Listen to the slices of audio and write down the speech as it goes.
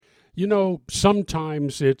You know,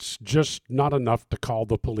 sometimes it's just not enough to call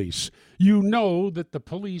the police. You know that the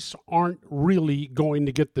police aren't really going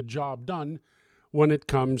to get the job done when it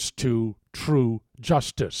comes to true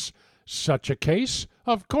justice. Such a case?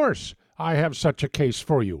 Of course, I have such a case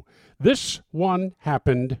for you. This one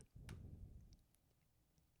happened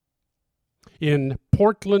in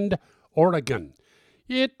Portland, Oregon.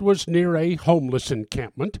 It was near a homeless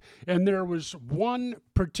encampment, and there was one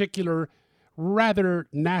particular rather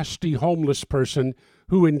nasty homeless person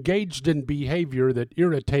who engaged in behavior that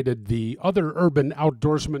irritated the other urban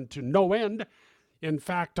outdoorsmen to no end. In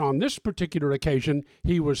fact, on this particular occasion,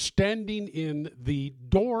 he was standing in the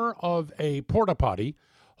door of a porta potty,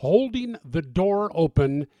 holding the door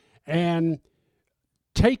open and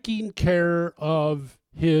taking care of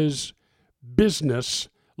his business.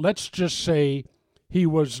 Let's just say he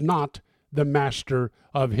was not the master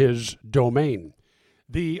of his domain.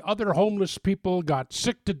 The other homeless people got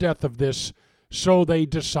sick to death of this, so they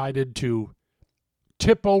decided to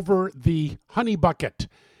tip over the honey bucket.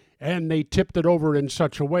 And they tipped it over in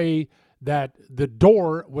such a way that the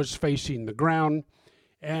door was facing the ground,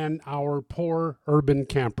 and our poor urban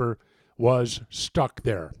camper was stuck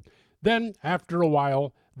there. Then, after a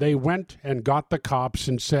while, they went and got the cops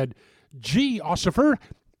and said, "Gee, Ossifer,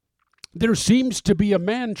 there seems to be a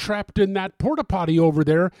man trapped in that porta potty over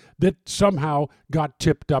there that somehow got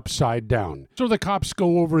tipped upside down." So the cops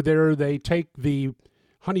go over there, they take the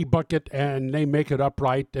honey bucket and they make it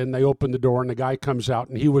upright, and they open the door, and the guy comes out,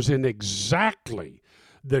 and he was in exactly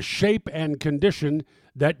the shape and condition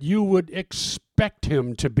that you would expect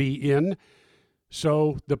him to be in.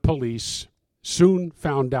 So the police soon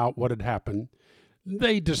found out what had happened.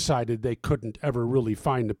 They decided they couldn't ever really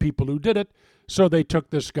find the people who did it, so they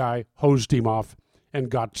took this guy, hosed him off,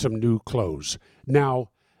 and got some new clothes.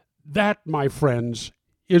 Now, that, my friends,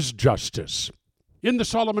 is justice. In the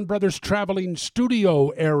Solomon Brothers Traveling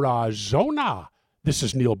Studio, Arizona, this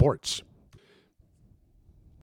is Neil Bortz.